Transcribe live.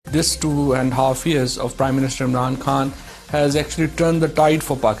This 2.5 years of Prime Minister Imran Khan has actually turned the tide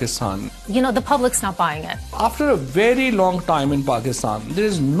for Pakistan. You know, the public's not buying it. After a very long time in Pakistan, there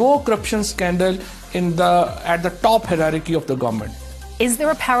is no corruption scandal at the top hierarchy of the government. Is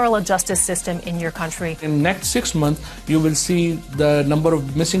there a parallel justice system in your country? In next 6 months, you will see the number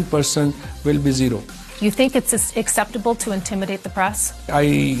of missing persons will be zero. You think it's acceptable to intimidate the press?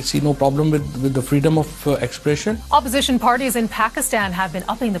 I see no problem with the freedom of expression. Opposition parties in Pakistan have been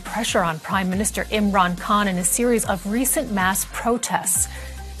upping the pressure on Prime Minister Imran Khan in a series of recent mass protests.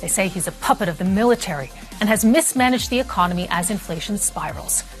 They say he's a puppet of the military and has mismanaged the economy as inflation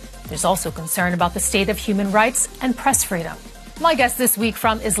spirals. There's also concern about the state of human rights and press freedom. My guest this week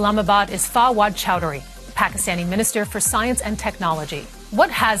from Islamabad is Fawad Chaudhry, Pakistani Minister for Science and Technology.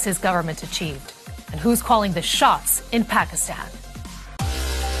 What has his government achieved? And who's calling the shots in Pakistan?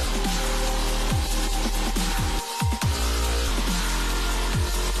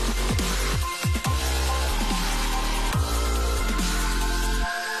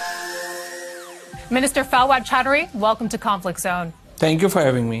 Minister Fawad Chaudhry, welcome to Conflict Zone. Thank you for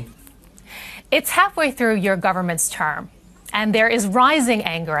having me. It's halfway through your government's term, and there is rising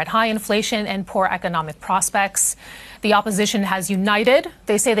anger at high inflation and poor economic prospects. The opposition has united.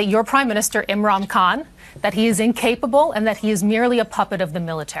 They say that your Prime Minister, Imran Khan, that he is incapable and that he is merely a puppet of the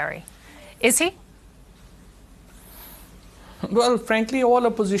military. Is he? Well, frankly, all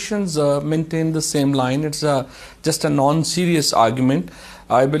oppositions maintain the same line. It's just a non-serious argument.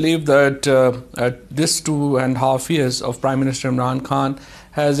 I believe that this 2.5 years of Prime Minister Imran Khan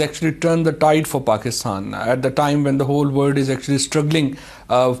has actually turned the tide for Pakistan. At the time when the whole world is actually struggling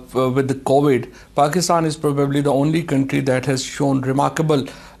with the COVID, Pakistan is probably the only country that has shown remarkable,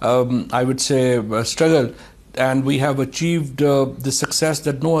 I would say, struggle. And we have achieved the success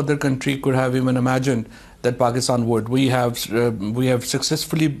that no other country could have even imagined that Pakistan would. We have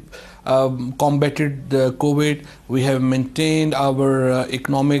successfully combated the COVID. We have maintained our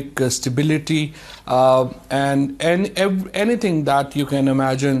economic stability, and anything that you can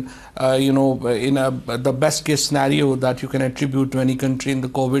imagine, in the best case scenario that you can attribute to any country in the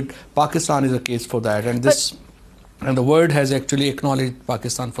COVID, Pakistan is a case for that. And the world has actually acknowledged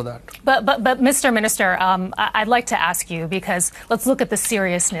Pakistan for that. But Mr. Minister, I'd like to ask you, because let's look at the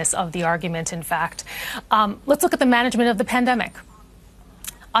seriousness of the argument, in fact. Let's look at the management of the pandemic.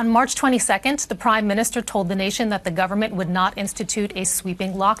 On March 22nd, the Prime Minister told the nation that the government would not institute a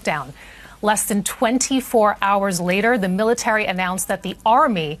sweeping lockdown. Less than 24 hours later, the military announced that the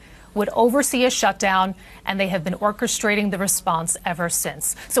army would oversee a shutdown, and they have been orchestrating the response ever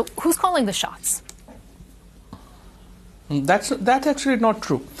since. So who's calling the shots? That's actually not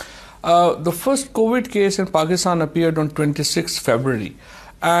true. The first COVID case in Pakistan appeared on 26 February.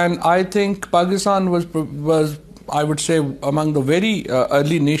 And I think Pakistan was I would say, among the very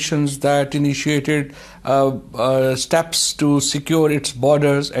early nations that initiated steps to secure its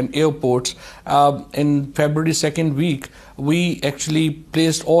borders and airports. In February 2nd week, we actually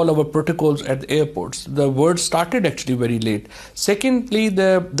placed all our protocols at the airports. The word started actually very late. Secondly,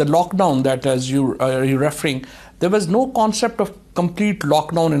 the lockdown that, as you are referring, there was no concept of complete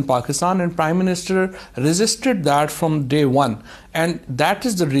lockdown in Pakistan, and Prime Minister resisted that from day one. And that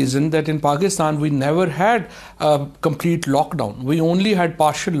is the reason that in Pakistan we never had a complete lockdown. We only had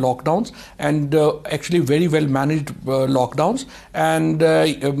partial lockdowns, and actually very well managed lockdowns. And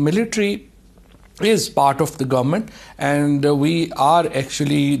military is part of the government, and we are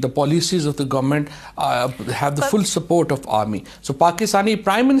actually, the policies of the government have the full support of army. So Pakistani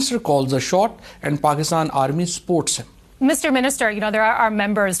Prime Minister calls a shot, and Pakistan army supports him. Mr. Minister, there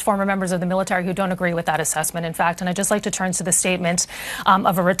are former members of the military who don't agree with that assessment, in fact, and I'd just like to turn to the statement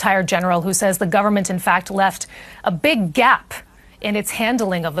of a retired general who says the government, in fact, left a big gap in its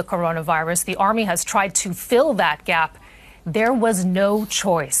handling of the coronavirus. The army has tried to fill that gap. There was no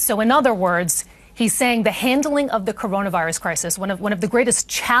choice. So in other words, he's saying the handling of the coronavirus crisis, one of the greatest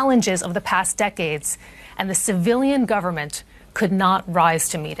challenges of the past decades, and the civilian government could not rise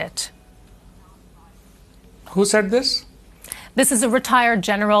to meet it. Who said this? This is a retired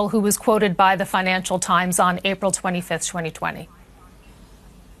general who was quoted by the Financial Times on April 25th, 2020.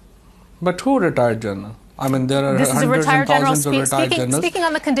 But who retired general? I mean, there are hundreds and thousands of retired generals. Speaking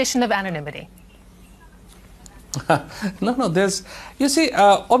on the condition of anonymity. No, you see,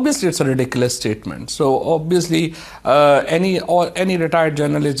 obviously it's a ridiculous statement. So obviously any retired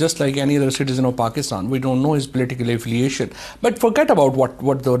general is just like any other citizen of Pakistan. We don't know his political affiliation. But forget about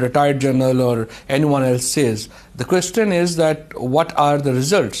what the retired general or anyone else says. The question is that what are the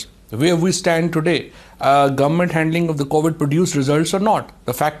results? where we stand today, government handling of the COVID produced results or not.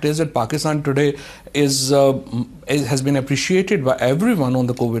 The fact is that Pakistan today has been appreciated by everyone on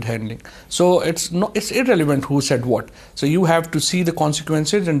the COVID handling. So it's irrelevant who said what. So you have to see the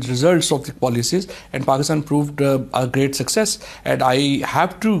consequences and results of the policies, and Pakistan proved a great success. And I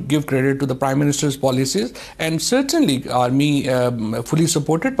have to give credit to the Prime Minister's policies, and certainly Army fully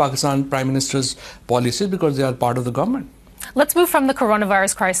supported Pakistan Prime Minister's policies because they are part of the government. Let's move from the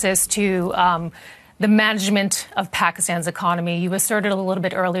coronavirus crisis to the management of Pakistan's economy. You asserted a little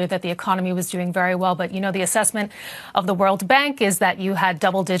bit earlier that the economy was doing very well, but you know the assessment of the World Bank is that you had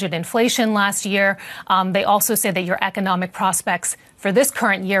double-digit inflation last year. They also say that your economic prospects for this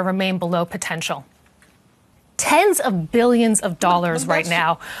current year remain below potential. Tens of billions of dollars right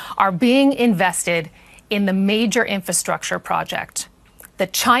now are being invested in the major infrastructure project, the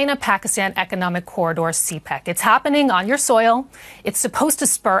China-Pakistan Economic Corridor, CPEC. It's happening on your soil. It's supposed to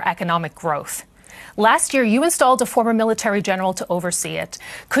spur economic growth. Last year, you installed a former military general to oversee it.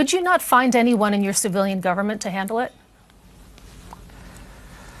 Could you not find anyone in your civilian government to handle it?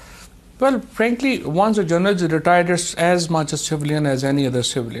 Well, frankly, once a general is retired, it's as much a civilian as any other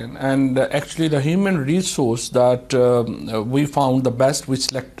civilian. And actually, the human resource that we found the best, we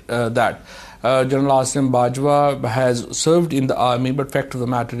select that. General Asim Bajwa has served in the army, but fact of the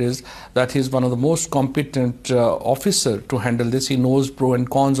matter is that he's one of the most competent officer to handle this. He knows pro and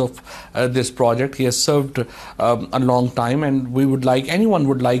cons of this project. He has served a long time, and we would like, anyone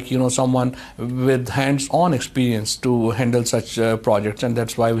would like, someone with hands-on experience to handle such projects, and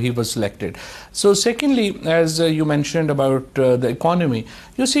that's why he was selected. So secondly, as you mentioned about the economy,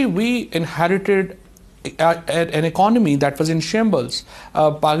 you see, we inherited an economy that was in shambles.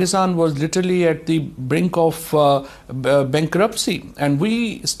 Pakistan was literally at the brink of bankruptcy, and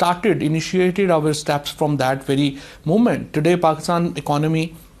we initiated our steps from that very moment. Today, Pakistan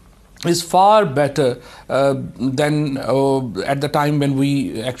economy is far better than at the time when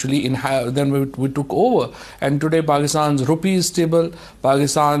we actually we took over. And today Pakistan's rupee is stable.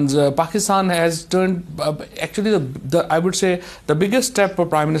 Pakistan has turned actually I would say the biggest step for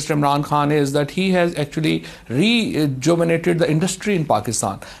Prime Minister Imran Khan is that he has actually rejuvenated the industry in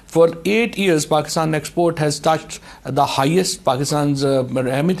Pakistan. For 8 years, Pakistan export has touched the highest. Pakistan's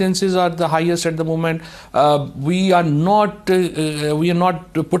remittances are the highest at the moment. We are not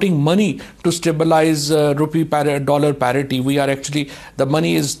putting money to stabilize rupee dollar parity. We are actually, the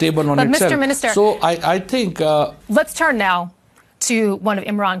money is stable on itself. Mr. Minister, so I think let's turn now to one of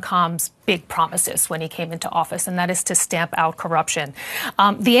Imran Khan's big promises when he came into office, and that is to stamp out corruption.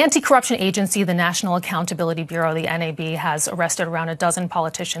 The anti-corruption agency, the National Accountability Bureau, the NAB, has arrested around a dozen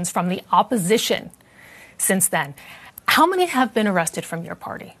politicians from the opposition since then. How many have been arrested from your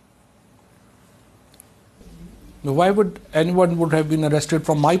party? Why would anyone would have been arrested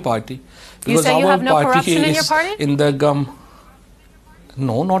from my party? Because you say you have no corruption in your party? In the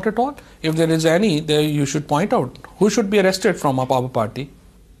No, not at all. If there is any, you should point out who should be arrested from our party.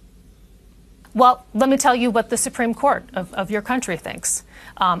 Well, let me tell you what the Supreme Court of your country thinks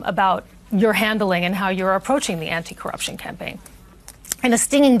about your handling and how you're approaching the anti-corruption campaign. In a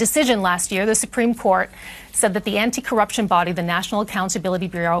stinging decision last year, the Supreme Court said that the anti-corruption body, the National Accountability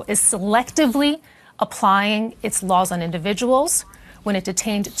Bureau, is selectively applying its laws on individuals when it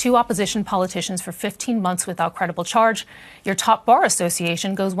detained 2 opposition politicians for 15 months without credible charge. Your top bar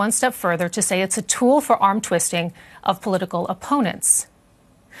association goes one step further to say it's a tool for arm twisting of political opponents.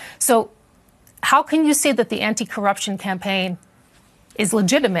 So how can you say that the anti-corruption campaign is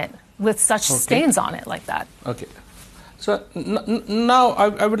legitimate with such stains on it like that? Okay. So now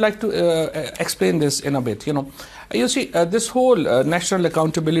I would like to explain this in a bit. You see, this whole National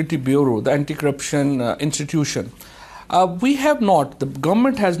Accountability Bureau, the anti-corruption institution, the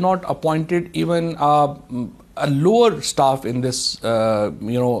government has not appointed even a lower staff in this,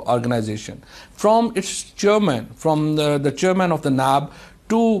 organization. From its chairman, from the chairman of the NAB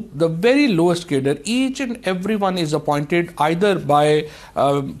to the very lowest cadre, each and everyone is appointed either by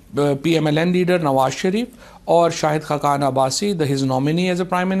PMLN leader Nawaz Sharif or Shahid Khaqan Abbasi, his nominee as a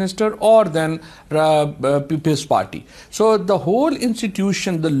Prime Minister, or then People's Party. So the whole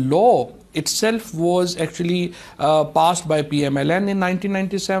institution, the law itself was actually passed by PMLN in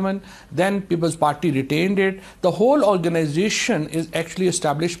 1997. Then People's Party retained it. The whole organization is actually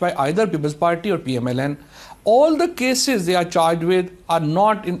established by either People's Party or PMLN. All the cases they are charged with are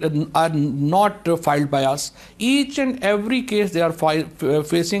not filed by us. Each and every case they are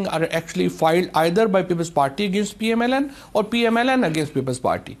facing are actually filed either by People's Party against PMLN or PMLN against People's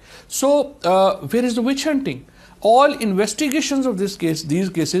Party. So where is the witch hunting? All investigations of these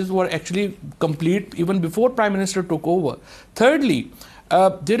cases were actually complete even before Prime Minister took over. Thirdly,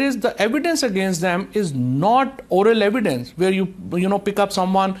 there is the evidence against them is not oral evidence where you pick up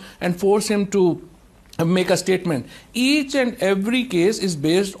someone and force him to make a statement. Each and every case is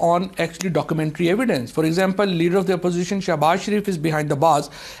based on actually documentary evidence. For example, leader of the opposition Shahbaz Sharif is behind the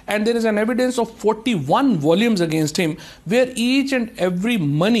bars, and there is an evidence of 41 volumes against him where each and every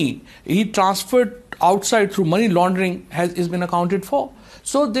money he transferred outside through money laundering is been accounted for.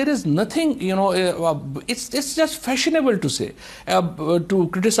 So there is nothing, it's just fashionable to say, to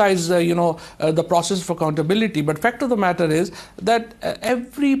criticize, the process of accountability. But fact of the matter is that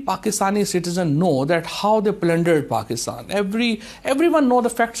every Pakistani citizen know that how they plundered Pakistan. Everyone know the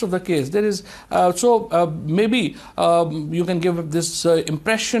facts of the case. There is, maybe you can give this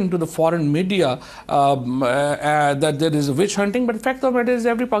impression to the foreign media that there is a witch hunting. But fact of the matter is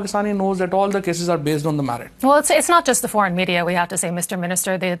every Pakistani knows that all the cases are based on the merit. Well, it's not just the foreign media, we have to say, Mr. Minister.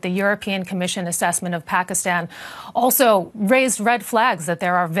 The European Commission assessment of Pakistan also raised red flags that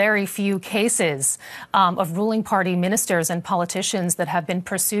there are very few cases of ruling party ministers and politicians that have been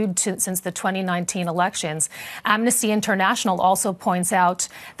pursued since the 2019 elections. Amnesty International also points out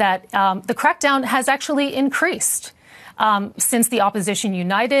that the crackdown has actually increased. Since the opposition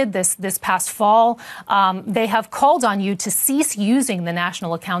united this past fall, they have called on you to cease using the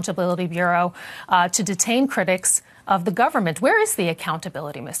National Accountability Bureau to detain critics of the government. Where is the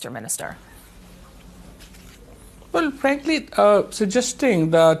accountability, Mr. Minister? Well, frankly, suggesting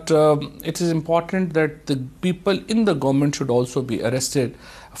that it is important that the people in the government should also be arrested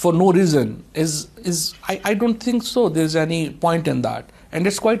for no reason I don't think so. There's any point in that. And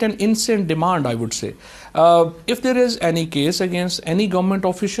it's quite an insane demand, I would say. If there is any case against any government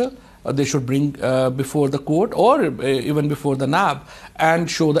official, they should bring before the court or even before the NAB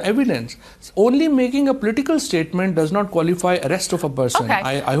and show the evidence. Only making a political statement does not qualify arrest of a person. Okay.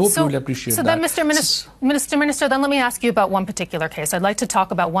 I hope you will appreciate that. So then, Mr. Minister, then let me ask you about one particular case. I'd like to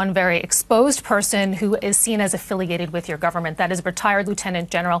talk about one very exposed person who is seen as affiliated with your government. That is retired Lieutenant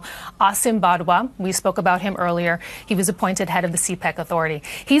General Asim Badwa. We spoke about him earlier. He was appointed head of the CPEC authority.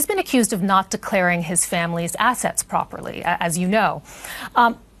 He's been accused of not declaring his family's assets properly, as you know.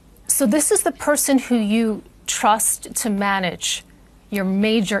 So this is the person who you trust to manage your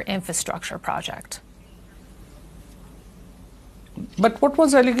major infrastructure project. But what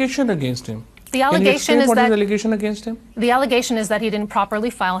was the allegation against him? The allegation is what that is the allegation against him? The allegation is that he didn't properly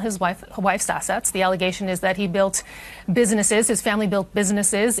file his wife's assets. The allegation is that he built businesses, his family built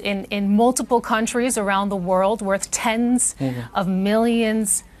businesses in multiple countries around the world worth tens of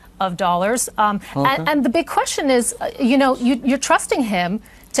millions of dollars. And the big question is, you're trusting him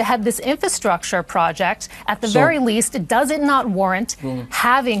to head this infrastructure project. At the very least, does it not warrant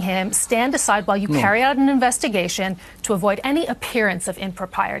having him stand aside while you carry out an investigation to avoid any appearance of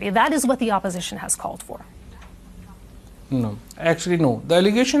impropriety? That is what the opposition has called for. No, actually no. The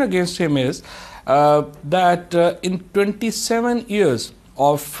allegation against him is that in 27 years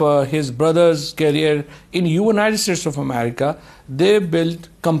of his brother's career in United States of America, they built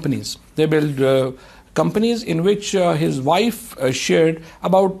companies. They built companies in which his wife shared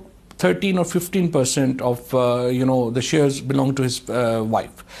about 13 or 15% of the shares belong to his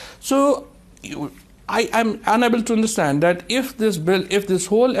wife. So I am unable to understand that if this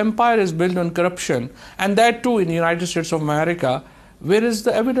whole empire is built on corruption, and that too in the United States of America, where is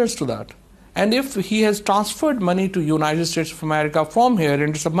the evidence to that? And if he has transferred money to United States of America from here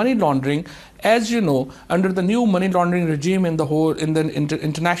into some money laundering, as you know, under the new money laundering regime in the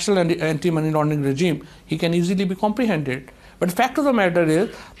international and anti-money laundering regime, he can easily be comprehended. But the fact of the matter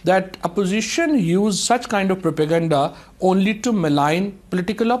is that opposition use such kind of propaganda only to malign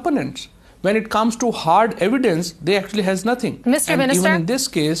political opponents. When it comes to hard evidence, they actually has nothing. Mr. Minister, even in this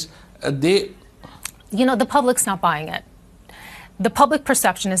case, the public's not buying it. The public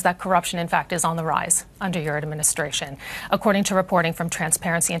perception is that corruption, in fact, is on the rise under your administration. According to reporting from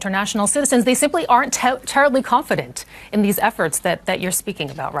Transparency International, citizens, they simply aren't terribly confident in these efforts that you're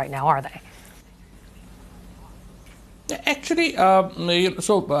speaking about right now, are they? Actually,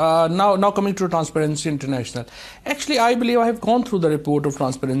 now coming to Transparency International. Actually, I believe I have gone through the report of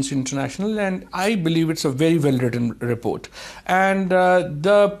Transparency International, and I believe it's a very well-written report. And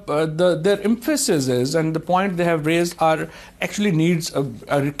their emphasis is, and the point they have raised are actually needs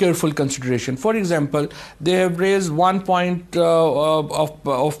a careful consideration. For example, they have raised 1 point of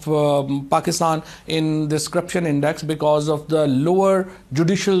Pakistan in this corruption index because of the lower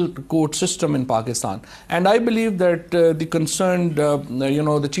judicial court system in Pakistan. And I believe that the concerned,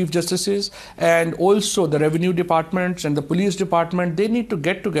 the Chief Justices and also the Revenue Departments and the Police Department, they need to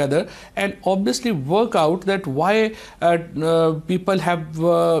get together and obviously work out that why people have,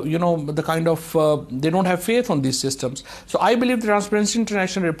 the kind of, they don't have faith on these systems. So I believe the Transparency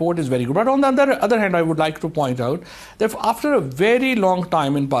International report is very good. But on the other hand, I would like to point out that after a very long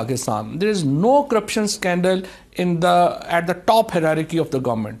time in Pakistan, there is no corruption scandal at the top hierarchy of the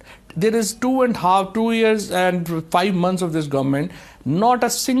government. There is 2 years and 5 months of this government, not a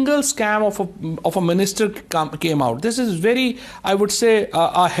single scam of a minister came out. This is very, I would say,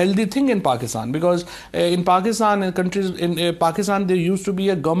 a healthy thing in Pakistan, because in Pakistan, in Pakistan, there used to be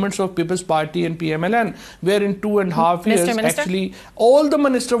a governments of People's Party and PMLN, where in 2.5 years, actually, all the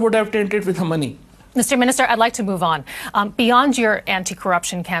minister would have tainted with the money. Mr. Minister, I'd like to move on. Beyond your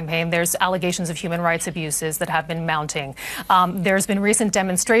anti-corruption campaign, there's allegations of human rights abuses that have been mounting. There's been recent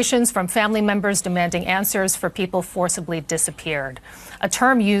demonstrations from family members demanding answers for people forcibly disappeared, a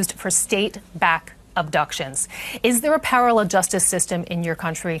term used for state-backed abductions. Is there a parallel justice system in your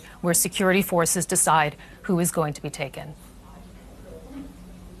country where security forces decide who is going to be taken?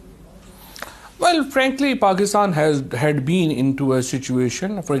 Well, frankly, Pakistan had been into a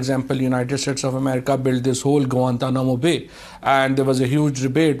situation. For example, United States of America built this whole Guantanamo Bay, and there was a huge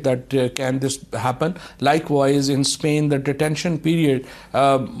debate that can this happen. Likewise, in Spain, the detention period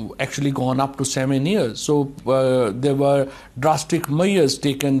actually gone up to 7 years. So there were drastic measures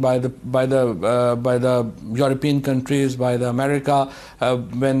taken by the European countries, by the America,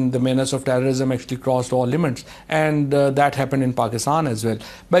 when the menace of terrorism actually crossed all limits, and that happened in Pakistan as well.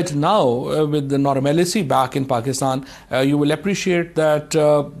 But now, with the normalcy back in Pakistan, you will appreciate that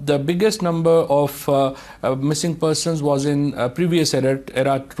the biggest number of missing persons was in previous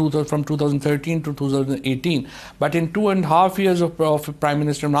era from 2013 to 2018. But in 2.5 years of Prime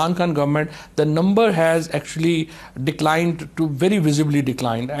Minister Imran Khan government, the number has actually declined to very visibly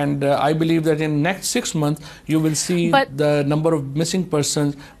declined. And I believe that in next 6 months, you will see the number of missing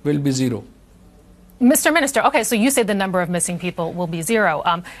persons will be zero. Mr. Minister, okay, so you say the number of missing people will be zero.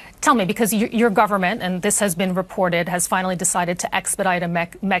 Tell me, because your government, and this has been reported, has finally decided to expedite a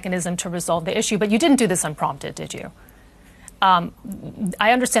mechanism to resolve the issue, but you didn't do this unprompted, did you?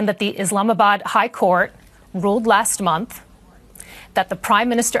 I understand that the Islamabad High Court ruled last month that the Prime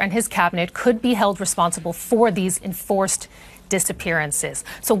Minister and his cabinet could be held responsible for these enforced disappearances.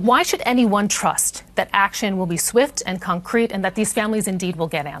 So why should anyone trust that action will be swift and concrete and that these families indeed will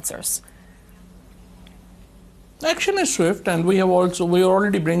get answers? Action is swift, and we are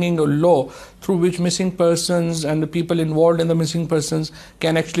already bringing a law through which missing persons and the people involved in the missing persons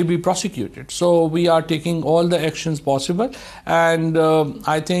can actually be prosecuted. So we are taking all the actions possible, and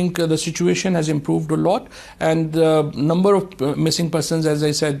I think the situation has improved a lot, and the number of missing persons, as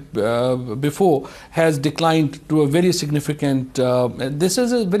I said before, has declined to a very significant, this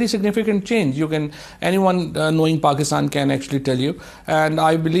is a very significant change. Anyone knowing Pakistan can actually tell you, and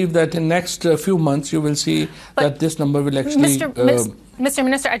I believe that in next few months you will see that this number will actually... Mr.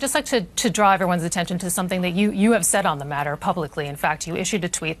 Minister, I'd just like to draw everyone's attention to something that you have said on the matter publicly. In fact, you issued a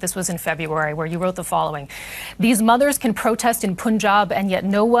tweet, this was in February, where you wrote the following: "These mothers can protest in Punjab and yet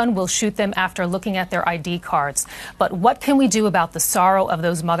no one will shoot them after looking at their ID cards. But what can we do about the sorrow of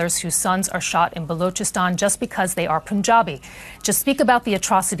those mothers whose sons are shot in Balochistan just because they are Punjabi? Just speak about the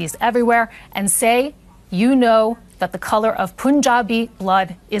atrocities everywhere and say you know that the color of Punjabi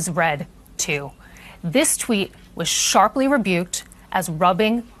blood is red too." This tweet was sharply rebuked as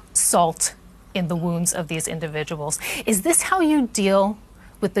rubbing salt in the wounds of these individuals. Is this how you deal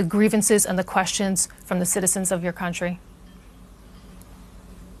with the grievances and the questions from the citizens of your country?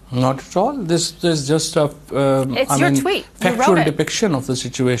 Not at all. This is just a tweet. Factual depiction of the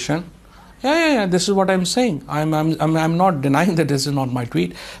situation. Yeah. This is what I'm saying. I'm not denying that this is not my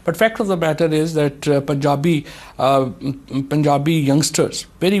tweet. But fact of the matter is that Punjabi youngsters,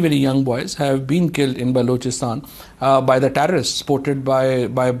 very, very young boys, have been killed in Balochistan by the terrorists supported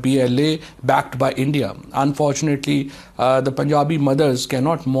by BLA, backed by India. Unfortunately, the Punjabi mothers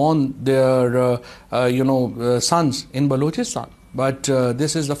cannot mourn their sons in Balochistan. But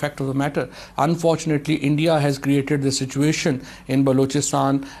this is the fact of the matter. Unfortunately, India has created the situation in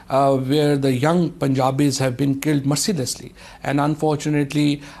Balochistan where the young Punjabis have been killed mercilessly. And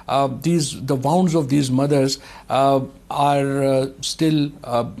unfortunately, the wounds of these mothers are still.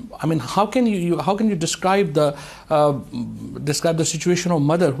 How can you describe the situation of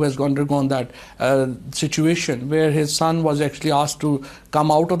mother who has undergone that situation where his son was actually asked to come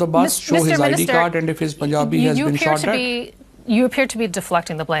out of the bus, show his ID card, and if his Punjabi has been shot dead? You appear to be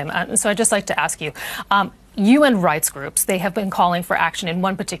deflecting the blame. So I'd just like to ask you, UN rights groups, they have been calling for action in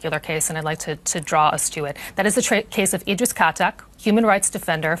one particular case, and I'd like to draw us to it. That is the case of Idris Katak, human rights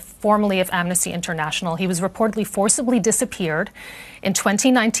defender, formerly of Amnesty International. He was reportedly forcibly disappeared in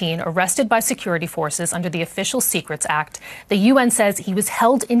 2019, arrested by security forces under the Official Secrets Act. The UN says he was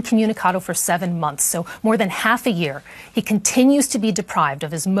held incommunicado for 7 months, so more than half a year. He continues to be deprived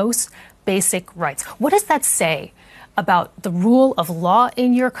of his most basic rights. What does that say about the rule of law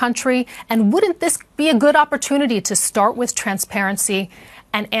in your country? And wouldn't this be a good opportunity to start with transparency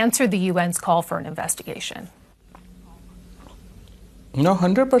and answer the UN's call for an investigation? No,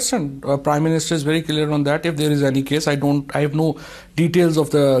 100%. Prime Minister is very clear on that. If there is any case, I have no details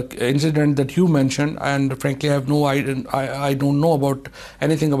of the incident that you mentioned, and frankly, I don't know about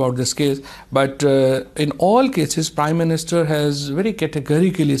anything about this case. But in all cases, Prime Minister has very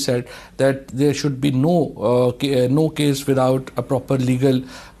categorically said that there should be no case without a proper legal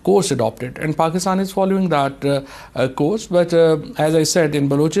course adopted, and Pakistan is following that course. But as I said, in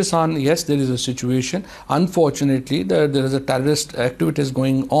Balochistan, yes, there is a situation. Unfortunately, there is a terrorist activities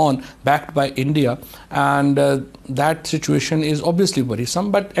going on backed by India, and that situation is obviously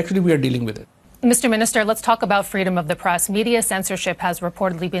worrisome, but actually we are dealing with it. Mr. Minister, let's talk about freedom of the press. Media censorship has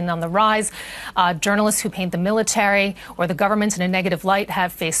reportedly been on the rise. Journalists who paint the military or the government in a negative light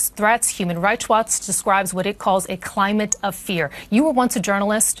have faced threats. Human Rights Watch describes what it calls a climate of fear. You were once a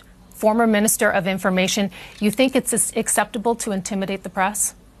journalist, former Minister of Information. You think it's acceptable to intimidate the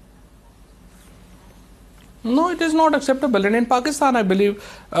press? No, it is not acceptable. And in Pakistan, I believe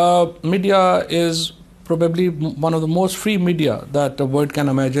media is probably one of the most free media that the world can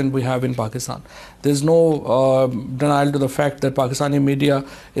imagine we have in Pakistan. There's no denial to the fact that Pakistani media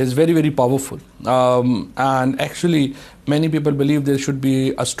is very, very powerful. And actually, many people believe there should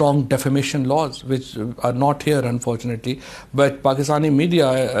be a strong defamation laws, which are not here, unfortunately. But Pakistani media,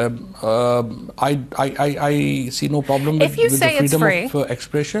 I see no problem with the freedom of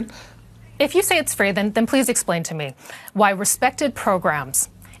expression. If you say it's free, then please explain to me why respected programs,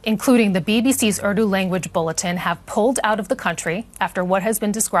 including the BBC's Urdu language bulletin, have pulled out of the country after what has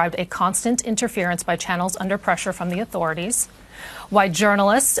been described a constant interference by channels under pressure from the authorities, why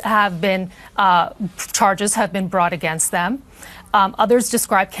journalists have been, charges have been brought against them. Others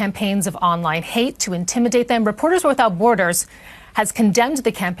describe campaigns of online hate to intimidate them. Reporters Without Borders has condemned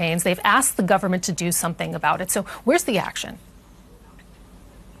the campaigns. They've asked the government to do something about it. So where's the action?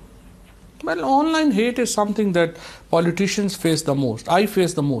 Well, online hate is something that politicians face the most. I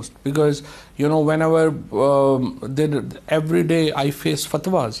face the most because, whenever every day I face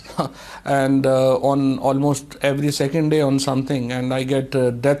fatwas and on almost every second day on something, and I get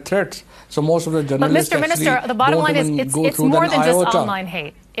death threats. So most of the journalists. But Mr. Minister, the bottom line is it's more than just online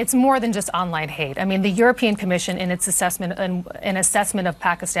hate. It's more than just online hate. I mean, the European Commission, in its assessment of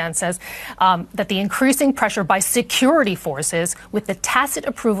Pakistan, says that the increasing pressure by security forces with the tacit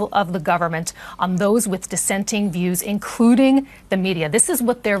approval of the government on those with dissenting views, including the media. This is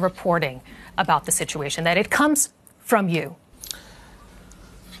what they're reporting about the situation, that it comes from you.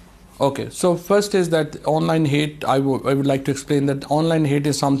 Okay, so first is that online hate, I would like to explain that online hate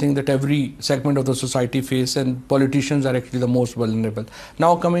is something that every segment of the society faces, and politicians are actually the most vulnerable.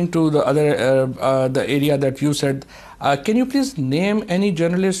 Now coming to the other, the area that you said, can you please name any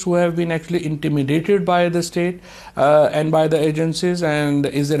journalists who have been actually intimidated by the state and by the agencies, and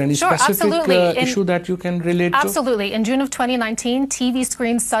is there any specific issue that you can relate to? Absolutely. In June of 2019, TV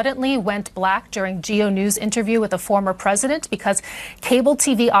screens suddenly went black during Geo News' interview with a former president because cable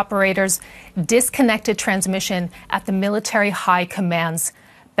TV operators disconnected transmission at the military high command's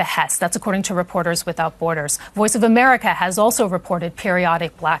behest. That's according to Reporters Without Borders. Voice of America has also reported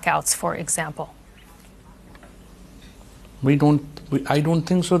periodic blackouts, for example. I don't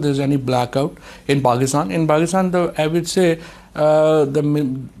think so. There's any blackout in Pakistan. In Pakistan, I would say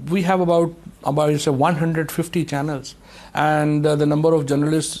we have about 150 channels, and the number of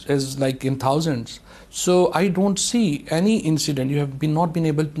journalists is like in thousands. So I don't see any incident. You have not been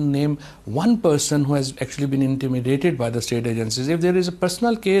able to name one person who has actually been intimidated by the state agencies. If there is a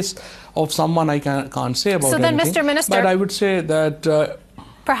personal case of someone, I can't say about anything. So then, Mr. Minister, but I would say that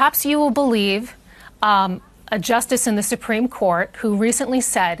perhaps you will believe a justice in the Supreme Court who recently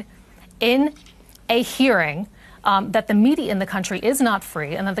said in a hearing that the media in the country is not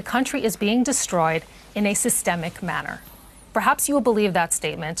free and that the country is being destroyed in a systemic manner. Perhaps you will believe that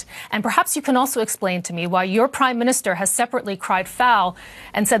statement, and perhaps you can also explain to me why your Prime Minister has separately cried foul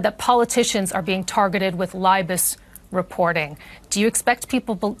and said that politicians are being targeted with libelous reporting. Do you expect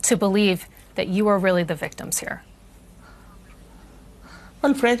people to believe that you are really the victims here?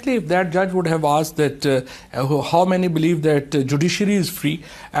 Well, frankly, if that judge would have asked that how many believe that judiciary is free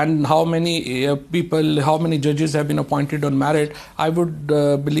and how many how many judges have been appointed on merit, I would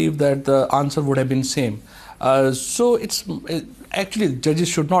believe that the answer would have been same. So it's actually judges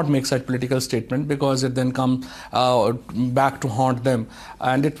should not make such political statement because it then comes back to haunt them,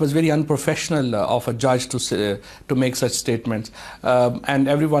 and it was very unprofessional of a judge to make such statements. And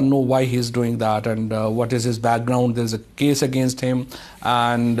everyone know why he's doing that and what is his background. There's a case against him,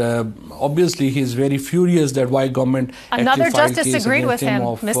 and obviously he's very furious that why government. Another justice agreed with him,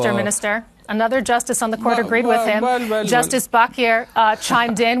 Mr. Minister. Another justice on the court agreed with him. Justice Bakir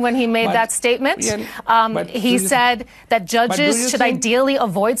chimed in when he made that statement. He said that judges should ideally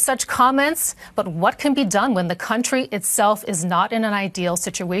avoid such comments. But what can be done when the country itself is not in an ideal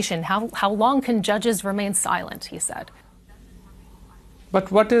situation? How long can judges remain silent, he said.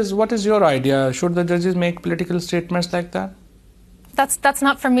 But what is your idea? Should the judges make political statements like that? That's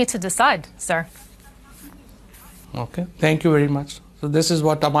not for me to decide, sir. Okay, thank you very much. So this is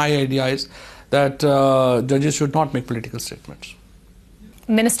what my idea is, that judges should not make political statements.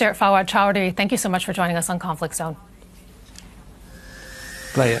 Minister Fawad Chaudhry, thank you so much for joining us on Conflict Zone.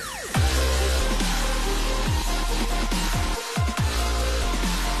 Playa.